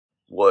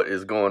What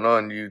is going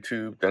on,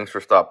 YouTube? Thanks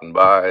for stopping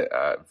by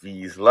at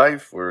V's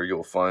Life, where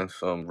you'll find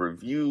some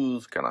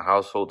reviews, kind of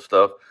household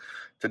stuff.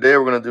 Today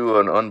we're going to do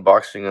an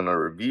unboxing and a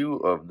review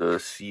of the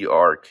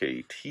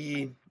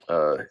CRKT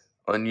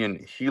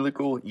Onion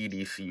Helical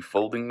EDC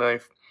folding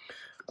knife.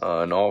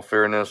 In all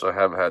fairness, I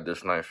have had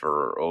this knife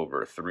for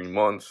over 3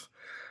 months.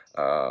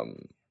 I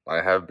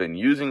have been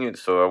using it,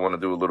 so I want to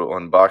do a little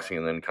unboxing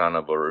and then kind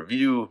of a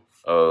review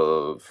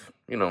of,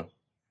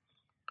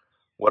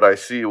 what I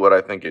see, what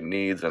I think it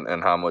needs,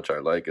 and how much I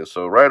like it.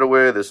 So right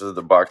away, this is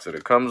the box that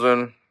it comes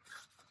in.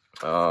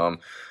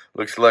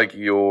 Looks like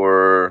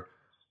your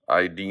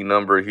ID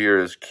number here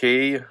is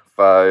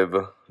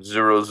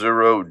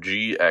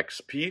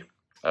K500GXP.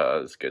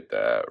 Let's get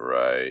that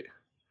right.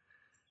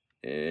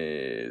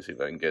 See if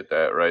I can get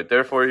that right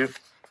there for you.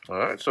 All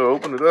right, so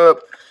open it up.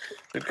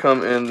 It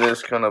come in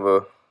this kind of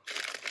a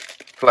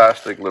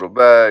plastic little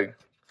bag.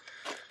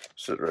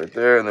 Sit right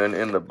there, and then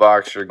in the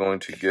box, you're going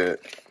to get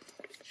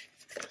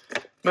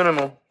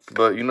minimal,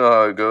 but you know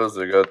how it goes.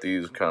 They got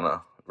these kind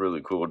of really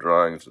cool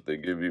drawings that they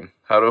give you.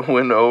 How to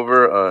win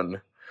over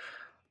an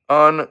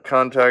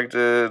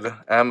uncontacted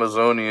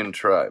Amazonian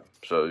tribe.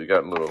 So you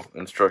got a little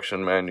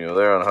instruction manual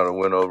there on how to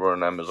win over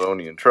an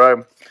Amazonian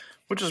tribe,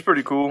 which is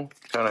pretty cool,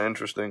 kind of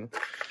interesting.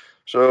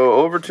 So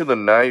over to the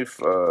knife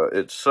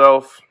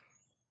itself.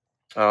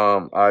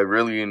 I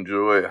really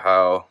enjoy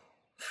how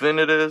thin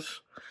it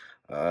is.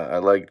 I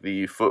like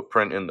the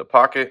footprint in the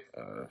pocket.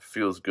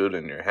 Feels good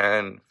in your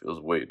hand.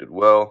 Feels weighted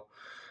well.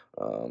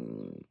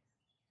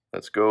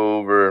 Let's go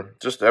over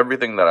just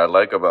everything that I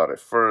like about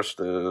it. First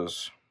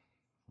is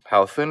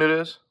how thin it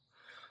is.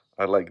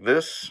 I like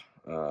this.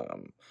 I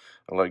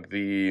like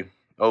the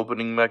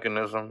opening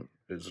mechanism.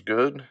 It's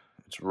good.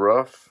 It's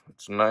rough.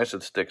 It's nice.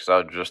 It sticks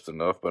out just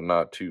enough, but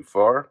not too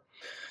far.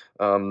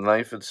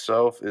 Knife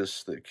itself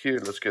is thick here.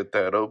 Let's get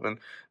that open.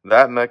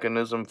 That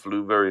mechanism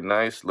flew very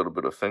nice. A little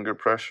bit of finger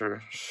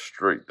pressure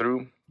straight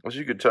through. As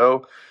you could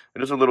tell,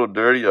 it is a little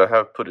dirty. I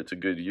have put it to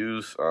good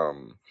use.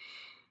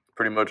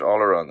 Pretty much all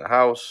around the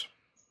house.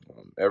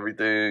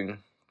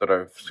 Everything that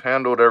I've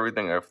handled,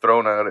 everything I've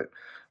thrown at it.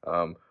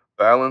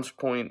 Balance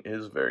point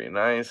is very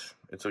nice.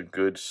 It's a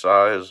good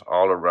size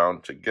all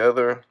around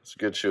together. Let's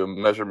get you a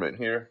measurement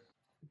here.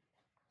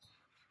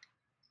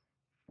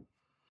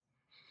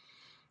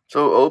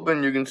 So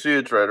open, you can see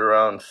it's right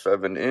around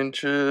 7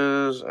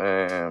 inches,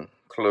 and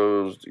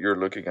closed, you're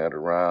looking at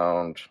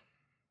around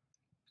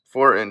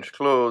 4-inch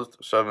closed,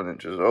 7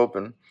 inches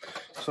open.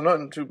 So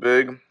nothing too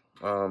big.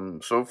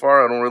 So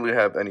far, I don't really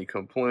have any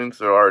complaints.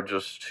 There are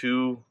just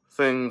 2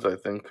 things I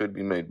think could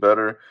be made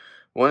better.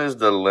 One is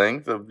the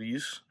length of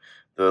these.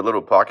 The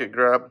little pocket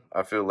grab,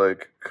 I feel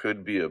like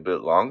could be a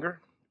bit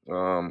longer.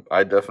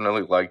 I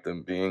definitely like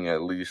them being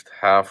at least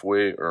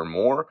halfway or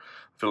more.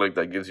 I feel like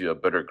that gives you a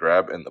better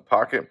grab in the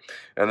pocket.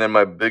 And then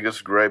my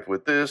biggest gripe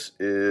with this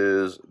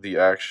is the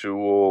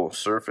actual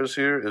surface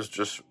here is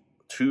just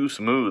too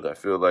smooth. I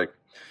feel like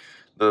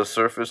the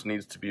surface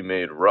needs to be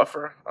made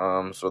rougher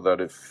so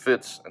that it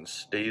fits and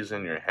stays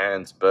in your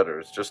hands better.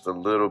 It's just a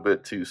little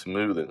bit too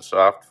smooth and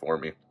soft for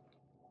me.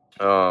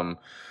 I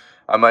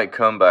might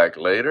come back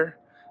later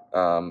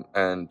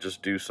and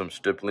just do some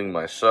stippling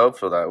myself,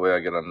 so that way I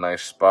get a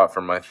nice spot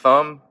for my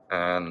thumb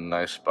and a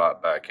nice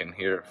spot back in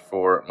here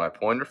for my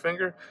pointer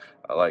finger.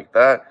 I like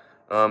that.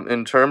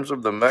 In terms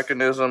of the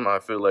mechanism, I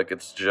feel like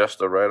it's just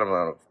the right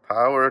amount of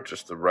power,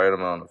 just the right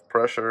amount of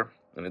pressure,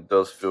 and it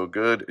does feel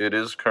good. It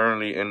is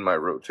currently in my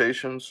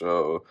rotation,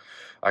 so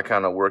I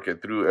kind of work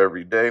it through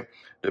every day,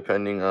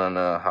 depending on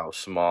how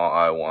small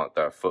I want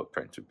that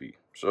footprint to be.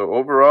 So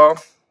overall,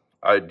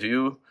 I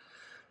do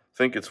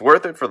think it's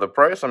worth it for the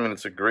price. I mean,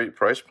 it's a great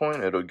price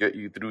point. It'll get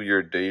you through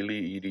your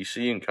daily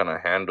EDC and kind of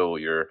handle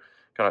your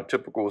kind of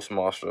typical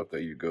small stuff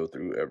that you go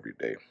through every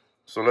day.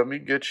 So let me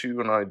get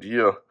you an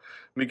idea.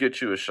 Let me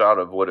get you a shot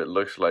of what it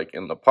looks like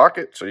in the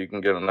pocket so you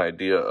can get an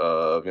idea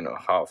of,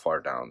 how far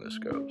down this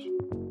goes.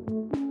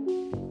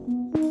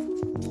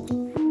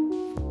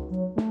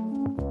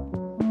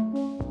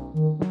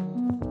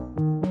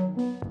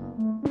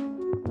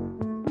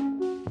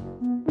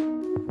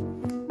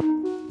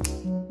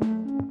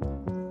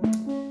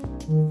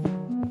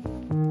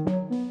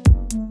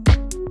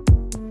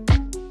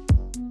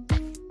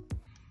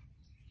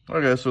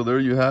 Okay, so there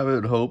you have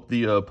it. Hope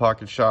the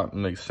pocket shot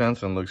makes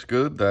sense and looks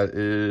good. That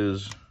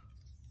is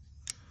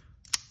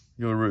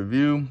your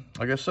review.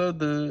 Like I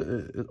said,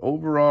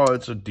 overall,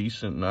 it's a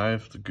decent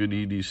knife. It's a good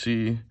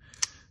EDC.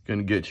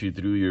 Gonna get you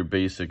through your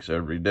basics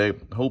every day.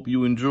 Hope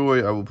you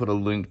enjoy. I will put a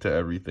link to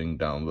everything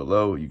down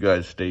below. You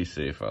guys stay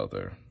safe out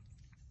there.